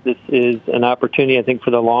view that this is an opportunity, I think,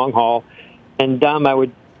 for the long haul. And, Dom, I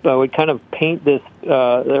would kind of paint this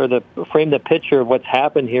frame the picture of what's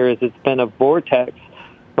happened here is it's been a vortex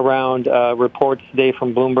around reports today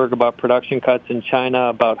from Bloomberg about production cuts in China,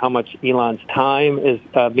 about how much Elon's time is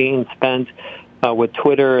being spent with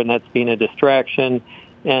Twitter, and that's being a distraction.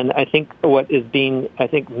 And I think what is being,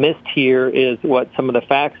 missed here is what some of the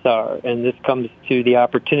facts are. And this comes to the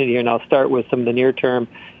opportunity. And I'll start with some of the near term.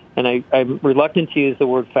 And I'm reluctant to use the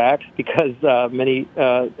word facts because many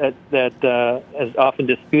that is often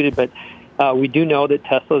disputed. But we do know that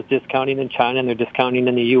Tesla is discounting in China and they're discounting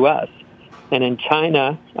in the U.S. And in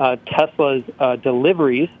China, Tesla's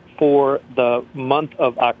deliveries for the month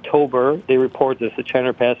of October, they report this, the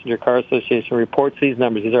China Passenger Car Association reports these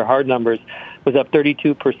numbers. These are hard numbers. Was up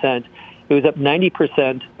 32%. It was up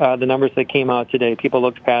 90%, the numbers that came out today. People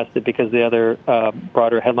looked past it because the other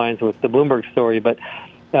broader headlines with the Bloomberg story. But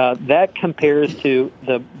that compares to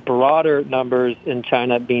the broader numbers in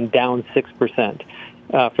China being down 6%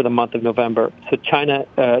 for the month of November. So China,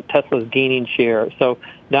 Tesla's gaining share. So,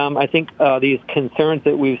 Dom, I think these concerns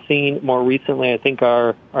that we've seen more recently, I think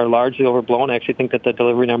are largely overblown. I actually think that the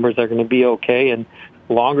delivery numbers are going to be okay. And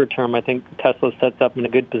longer term, I think Tesla sets up in a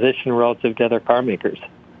good position relative to other car makers.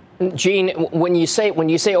 Gene, when you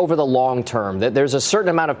say over the long term, that there's a certain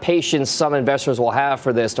amount of patience some investors will have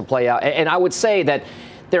for this to play out. And I would say that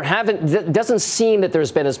it doesn't seem that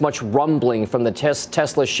there's been as much rumbling from the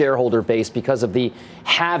Tesla shareholder base because of the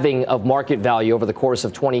halving of market value over the course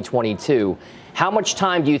of 2022. How much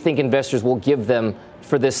time do you think investors will give them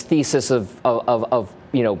for this thesis of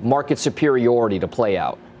market superiority to play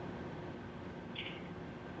out?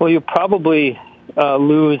 Well, you probably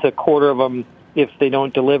lose a quarter of them if they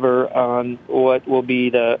don't deliver on what will be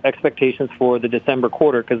the expectations for the December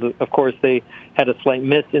quarter, because, of course, they had a slight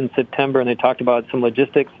miss in September, and they talked about some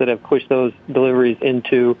logistics that have pushed those deliveries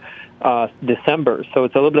into December. So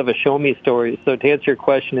it's a little bit of a show-me story. So to answer your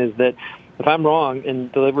question is that if I'm wrong and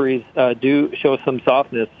deliveries do show some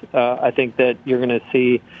softness, I think that you're going to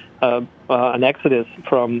see an exodus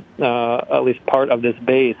from at least part of this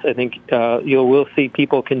base. I think you will see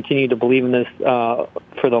people continue to believe in this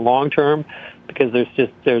for the long term because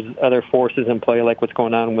there's other forces in play like what's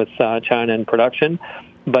going on with China and production.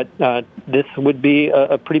 But this would be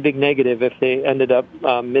a pretty big negative if they ended up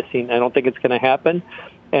missing. I don't think it's going to happen.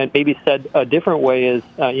 And maybe said a different way is,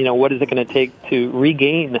 what is it going to take to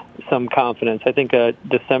regain some confidence? I think a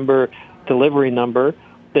December delivery number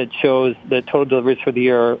that shows the total deliveries for the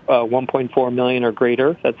year are 1.4 million or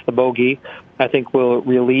greater. That's the bogey. I think will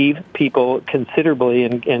relieve people considerably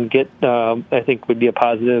and get, I think, would be a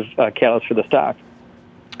positive catalyst for the stock.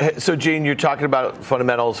 So, Gene, you're talking about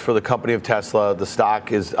fundamentals for the company of Tesla. The stock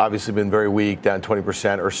has obviously been very weak, down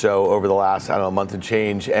 20% or so over the last, month and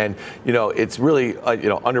change. And, it's really,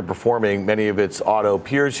 underperforming many of its auto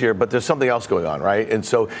peers here. But there's something else going on, right? And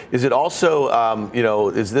so is it also,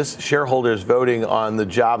 is this shareholders voting on the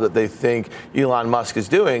job that they think Elon Musk is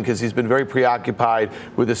doing? Because he's been very preoccupied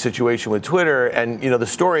with the situation with Twitter. And, the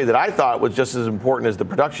story that I thought was just as important as the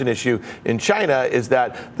production issue in China is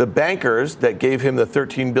that the bankers that gave him the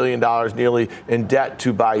 $13 billion nearly in debt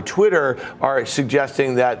to buy Twitter are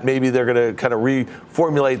suggesting that maybe they're going to kind of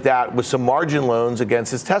reformulate that with some margin loans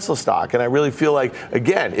against his Tesla stock. And I really feel like,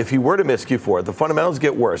 again, if he were to miss Q4, the fundamentals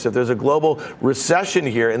get worse. If there's a global recession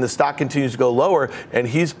here and the stock continues to go lower and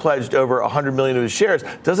he's pledged over 100 million of his shares,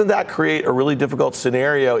 doesn't that create a really difficult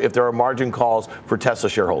scenario if there are margin calls for Tesla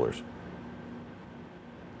shareholders?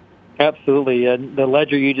 Absolutely. The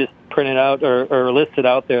ledger you just printed out or listed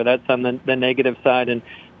out there, that's on the negative side. And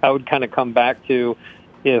I would kind of come back to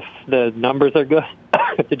if the numbers are good,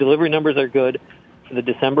 if the delivery numbers are good for the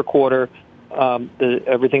December quarter,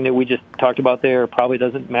 everything that we just talked about there probably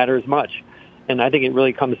doesn't matter as much. And I think it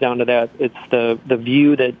really comes down to that. It's the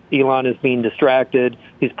view that Elon is being distracted.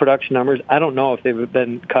 These production numbers, I don't know if they've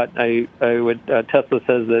been cut. Tesla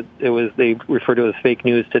says that they refer to it as fake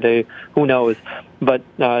news today. Who knows? But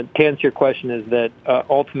to answer your question is that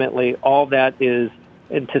ultimately all that is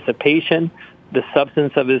anticipation. The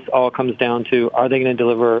substance of this all comes down to, are they going to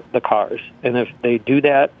deliver the cars? And if they do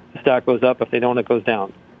that, the stock goes up. If they don't, it goes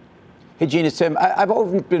down. Hey, Gene, it's Tim. I've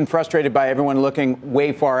always been frustrated by everyone looking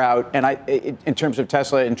way far out, and in terms of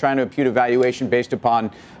Tesla and trying to impute a valuation based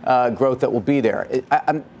upon growth that will be there.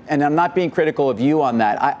 And I'm not being critical of you on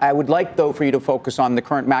that. I would like, though, for you to focus on the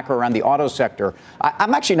current macro around the auto sector.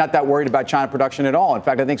 I'm actually not that worried about China production at all. In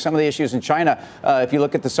fact, I think some of the issues in China, if you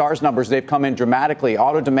look at the SARS numbers, they've come in dramatically.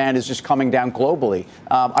 Auto demand is just coming down globally.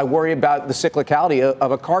 I worry about the cyclicality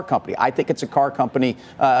of a car company. I think it's a car company.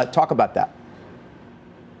 Talk about that.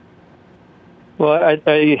 Well,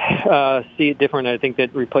 I see it different. I think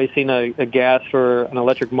that replacing a gas for an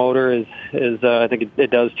electric motor is I think it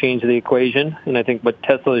does change the equation. And I think what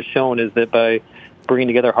Tesla has shown is that by bringing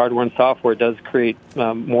together hardware and software, it does create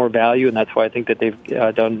more value. And that's why I think that they've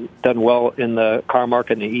done well in the car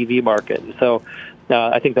market and the EV market. So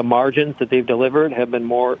I think the margins that they've delivered have been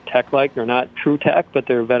more tech-like. They're not true tech, but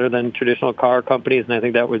they're better than traditional car companies, and I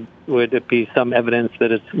think that would be some evidence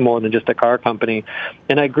that it's more than just a car company.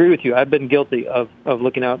 And I agree with you. I've been guilty of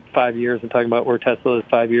looking out 5 years and talking about where Tesla is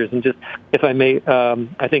 5 years. And just, if I may,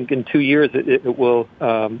 I think in 2 years it will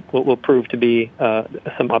prove to be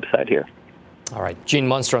some upside here. All right, Gene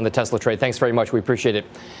Munster on the Tesla trade. Thanks very much. We appreciate it.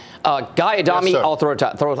 Guy Adami, yes, I'll throw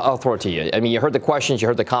it to you. I mean, you heard the questions, you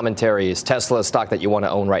heard the commentary. Is Tesla a stock that you want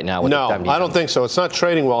to own right now? No, I don't think so. It's not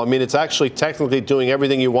trading well. I mean, it's actually technically doing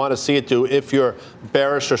everything you want to see it do if you're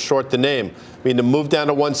bearish or short the name. I mean, the move down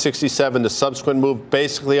to 167, the subsequent move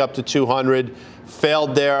basically up to 200,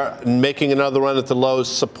 failed there, making another run at the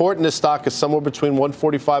lows. Support in this stock is somewhere between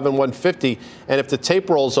 145 and 150. And if the tape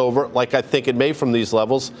rolls over, like I think it may from these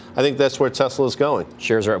levels, I think that's where Tesla is going.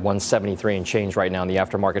 Shares are at 173 and change right now in the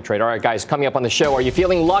aftermarket trade. All right, guys, coming up on the show, are you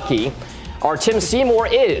feeling lucky? Our Tim Seymour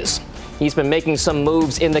is. He's been making some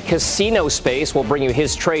moves in the casino space. We'll bring you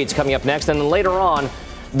his trades coming up next. And then later on,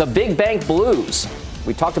 the big bank blues.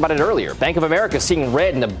 We talked about it earlier. Bank of America seeing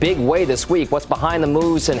red in a big way this week. What's behind the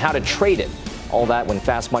moves and how to trade it? All that when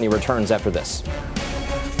Fast Money returns after this.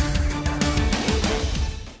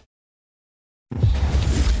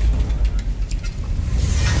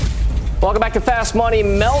 Welcome back to Fast Money.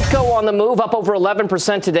 Melco on the move, up over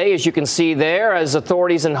 11% today, as you can see there, as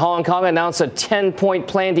authorities in Hong Kong announce a 10-point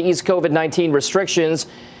plan to ease COVID-19 restrictions.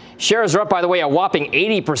 Shares are up, by the way, a whopping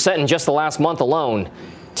 80% in just the last month alone.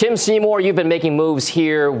 Tim Seymour, you've been making moves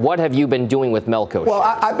here. What have you been doing with Melco? Well,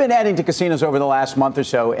 I've been adding to casinos over the last month or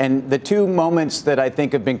so, and the two moments that I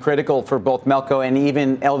think have been critical for both Melco and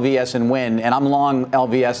even LVS and Wynn, and I'm long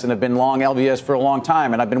LVS and have been long LVS for a long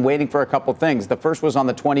time, and I've been waiting for a couple things. The first was on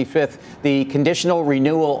the 25th. The conditional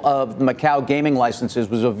renewal of the Macau gaming licenses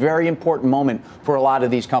was a very important moment for a lot of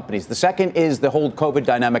these companies. The second is the whole COVID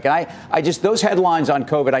dynamic, and I just, those headlines on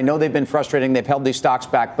COVID, I know they've been frustrating. They've held these stocks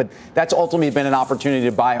back, but that's ultimately been an opportunity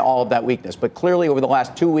to buy all of that weakness. But clearly over the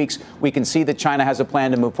last 2 weeks, we can see that China has a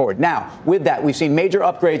plan to move forward. Now, with that, we've seen major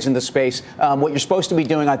upgrades in the space. What you're supposed to be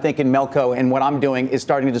doing, I think, in Melco, and what I'm doing is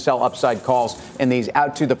starting to sell upside calls in these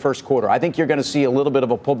out to the first quarter. I think you're going to see a little bit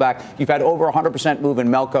of a pullback. You've had over 100% move in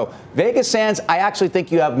Melco. Vegas Sands, I actually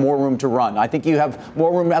think you have more room to run. I think you have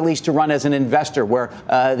more room at least to run as an investor, where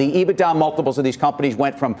the EBITDA multiples of these companies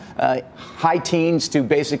went from high teens to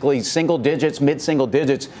basically single digits, mid-single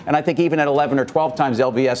digits, and I think even at 11 or 12 times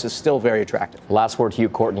LVS is still very attractive. Last word to you,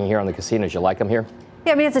 Courtney, here on the casinos. You like them here?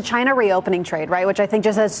 Yeah, I mean, it's a China reopening trade, right, which I think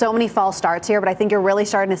just has so many false starts here, but I think you're really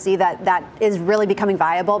starting to see that is really becoming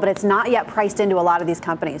viable, but it's not yet priced into a lot of these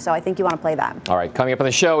companies, so I think you want to play that. All right, coming up on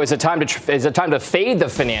the show, is it time to fade the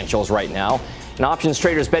financials right now? An options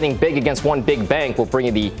trader is betting big against one big bank. We'll bring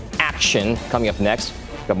you the action coming up next.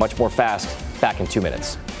 We've got much more Fast back in 2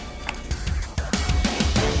 minutes.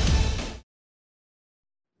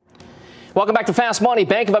 Welcome back to Fast Money.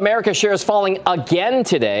 Bank of America shares falling again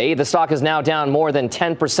today. The stock is now down more than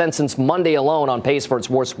 10% since Monday alone, on pace for its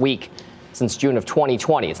worst week since June of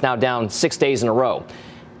 2020. It's now down 6 days in a row.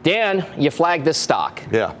 Dan, you flagged this stock.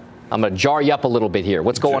 Yeah. I'm going to jar you up a little bit here.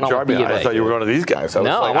 What's going on with B of A? I thought you were going to these guys. I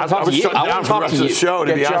was shutting down for the rest of the show,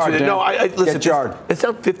 to be honest with you. No, listen, Get jarred. It's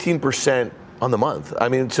down 15% on the month. I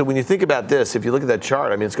mean, so when you think about this, if you look at that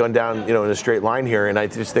chart, I mean, it's gone down, in a straight line here. And I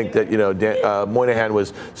just think that, Moynihan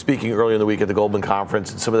was speaking earlier in the week at the Goldman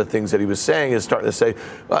conference, and some of the things that he was saying is starting to say,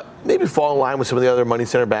 maybe fall in line with some of the other money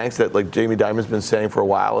center banks that, like Jamie Dimon's been saying for a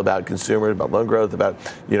while about consumers, about loan growth, about,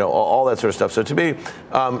 all that sort of stuff. So to me,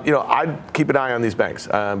 I'd keep an eye on these banks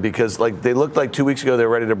because, like, they looked like 2 weeks ago they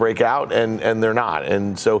were ready to break out, and they're not.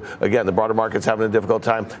 And so, again, the broader market's having a difficult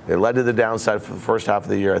time. They led to the downside for the first half of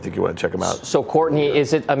the year. I think you want to check them out. So, Courtney,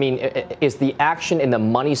 is the action in the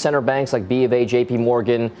money center banks like B of A, JP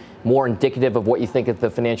Morgan more indicative of what you think the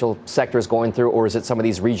financial sector is going through, or is it some of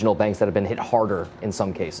these regional banks that have been hit harder in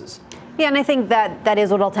some cases? Yeah, and I think that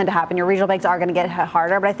is what will tend to happen. Your regional banks are going to get hit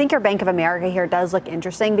harder, but I think your Bank of America here does look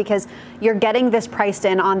interesting because you're getting this priced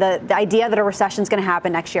in on the idea that a recession is going to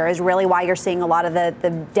happen next year is really why you're seeing a lot of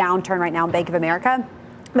the downturn right now in Bank of America.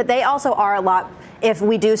 But they also are a lot. If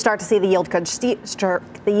we do start to see the yield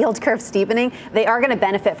curve steepening, they are going to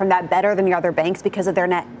benefit from that better than the other banks because of their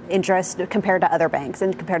net interest compared to other banks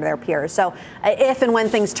and compared to their peers. So if and when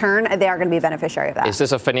things turn, they are going to be a beneficiary of that. Is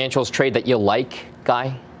this a financials trade that you like,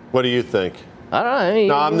 Guy? What do you think? I don't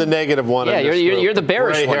know. No, I'm the negative one. Yeah, you're the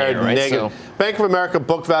bearish one here, right? So. Bank of America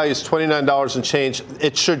book value is $29 and change.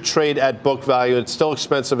 It should trade at book value. It's still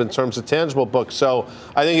expensive in terms of tangible book. So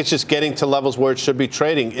I think it's just getting to levels where it should be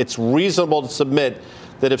trading. It's reasonable to submit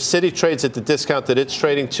that if Citi trades at the discount that it's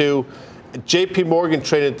trading to, JP Morgan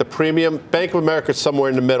traded at the premium. Bank of America is somewhere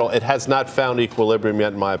in the middle. It has not found equilibrium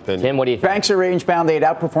yet, in my opinion. Tim, what do you think? Banks are range bound. They had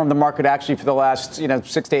outperformed the market actually for the last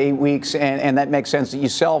 6 to 8 weeks, and that makes sense that you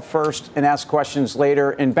sell first and ask questions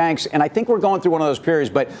later in banks. And I think we're going through one of those periods.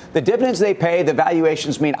 But the dividends they pay, the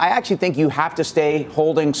valuations mean I actually think you have to stay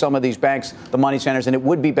holding some of these banks, the money centers, and it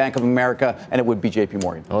would be Bank of America and it would be JP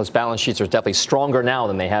Morgan. Well, those balance sheets are definitely stronger now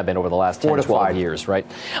than they have been over the last 10 to 12 years, right?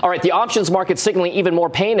 All right, the options market signaling even more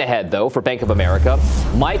pain ahead, though, for Bank of America.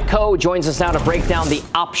 Mike Coe joins us now to break down the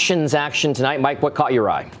options action tonight. Mike, what caught your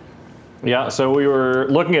eye? Yeah, so we were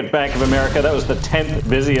looking at Bank of America. That was the 10th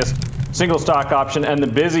busiest single stock option and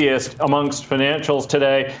the busiest amongst financials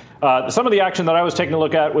today. Some of the action that I was taking a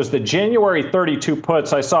look at was the January 32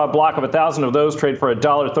 puts. I saw a block of 1,000 of those trade for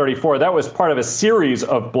 $1.34. That was part of a series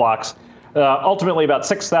of blocks. Ultimately, about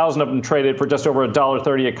 6,000 of them traded for just over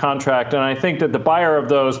 $1.30 a contract. And I think that the buyer of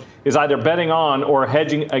those is either betting on or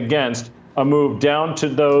hedging against a move down to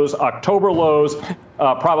those October lows,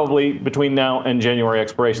 probably between now and January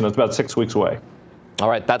expiration. That's about 6 weeks away. All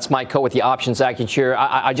right, that's Mike Coe with the options action here.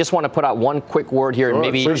 I just want to put out one quick word here. Sure,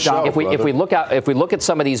 maybe if we look at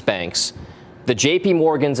some of these banks, the JP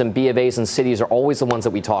Morgans and B of A's and Citis are always the ones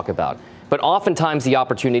that we talk about. But oftentimes the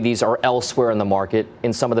opportunities are elsewhere in the market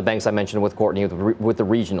in some of the banks I mentioned with Courtney, with the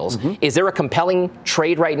regionals. Mm-hmm. Is there a compelling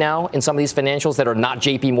trade right now in some of these financials that are not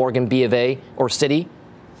JP Morgan, B of A, or Citi?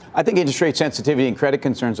 I think interest rate sensitivity and credit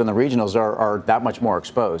concerns on the regionals are that much more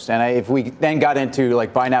exposed. And if we then got into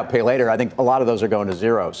like buy now, pay later, I think a lot of those are going to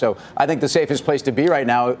zero. So I think the safest place to be right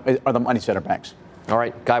now are the money center banks. All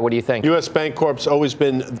right, Guy, what do you think? U.S. Bancorp's always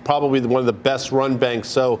been probably one of the best run banks.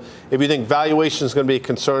 So if you think valuation is going to be a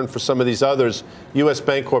concern for some of these others, U.S.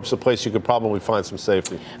 Bancorp's a place you could probably find some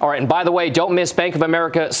safety. All right, and by the way, don't miss Bank of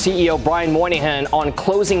America CEO Brian Moynihan on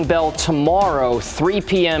Closing Bell tomorrow, 3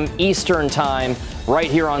 p.m. Eastern Time, right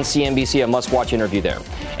here on CNBC. A must-watch interview there.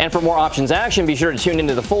 And for more options action, be sure to tune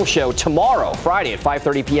into the full show tomorrow, Friday at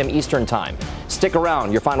 5:30 p.m. Eastern Time. Stick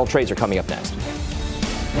around. Your final trades are coming up next.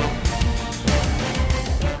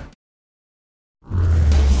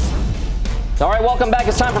 All right, welcome back.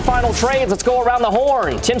 It's time for Final Trades. Let's go around the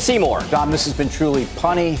horn. Tim Seymour. Dom, this has been truly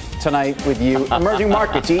punny tonight with you. Emerging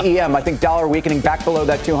markets, EM, I think dollar weakening back below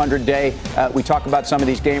that 200-day. We talk about some of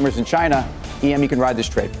these gamers in China. EM, you can ride this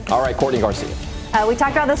trade. All right, Courtney Garcia. We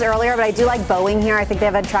talked about this earlier, but I do like Boeing here. I think they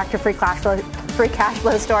have an attractive free cash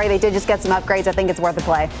flow story. They did just get some upgrades. I think it's worth a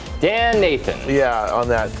play. Dan Nathan. Yeah, on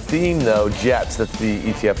that theme, though, Jets, that's the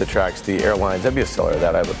ETF that tracks the airlines. That'd be a seller of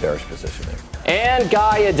that. I have a bearish position there. And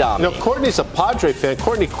Guy Adami. Courtney's a Padre fan.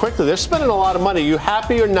 Courtney, quickly, they're spending a lot of money. Are you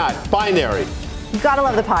happy or not? Binary. You've got to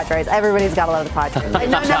love the Padres. Everybody's got to love the Padres. I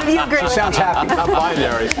know none of you agree with Sounds happy. Not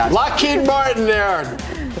binary. Lockheed Martin there.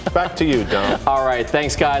 Back to you, Don. All right.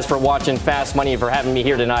 Thanks, guys, for watching Fast Money and for having me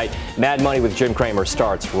here tonight. Mad Money with Jim Cramer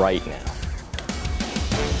starts right now.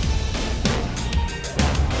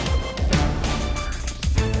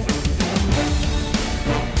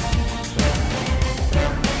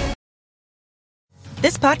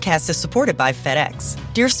 This podcast is supported by FedEx.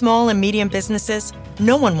 Dear small and medium businesses,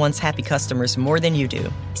 no one wants happy customers more than you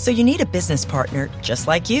do. So you need a business partner just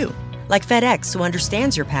like you. Like FedEx, who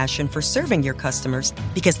understands your passion for serving your customers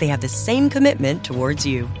because they have the same commitment towards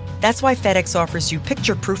you. That's why FedEx offers you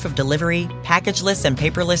picture proof of delivery, packageless and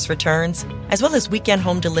paperless returns, as well as weekend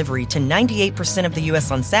home delivery to 98% of the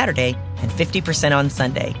U.S. on Saturday and 50% on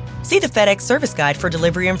Sunday. See the FedEx service guide for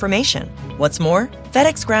delivery information. What's more,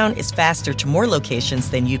 FedEx Ground is faster to more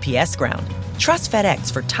locations than UPS Ground. Trust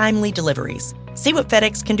FedEx for timely deliveries. See what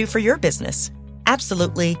FedEx can do for your business.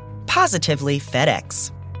 Absolutely, positively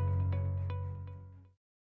FedEx.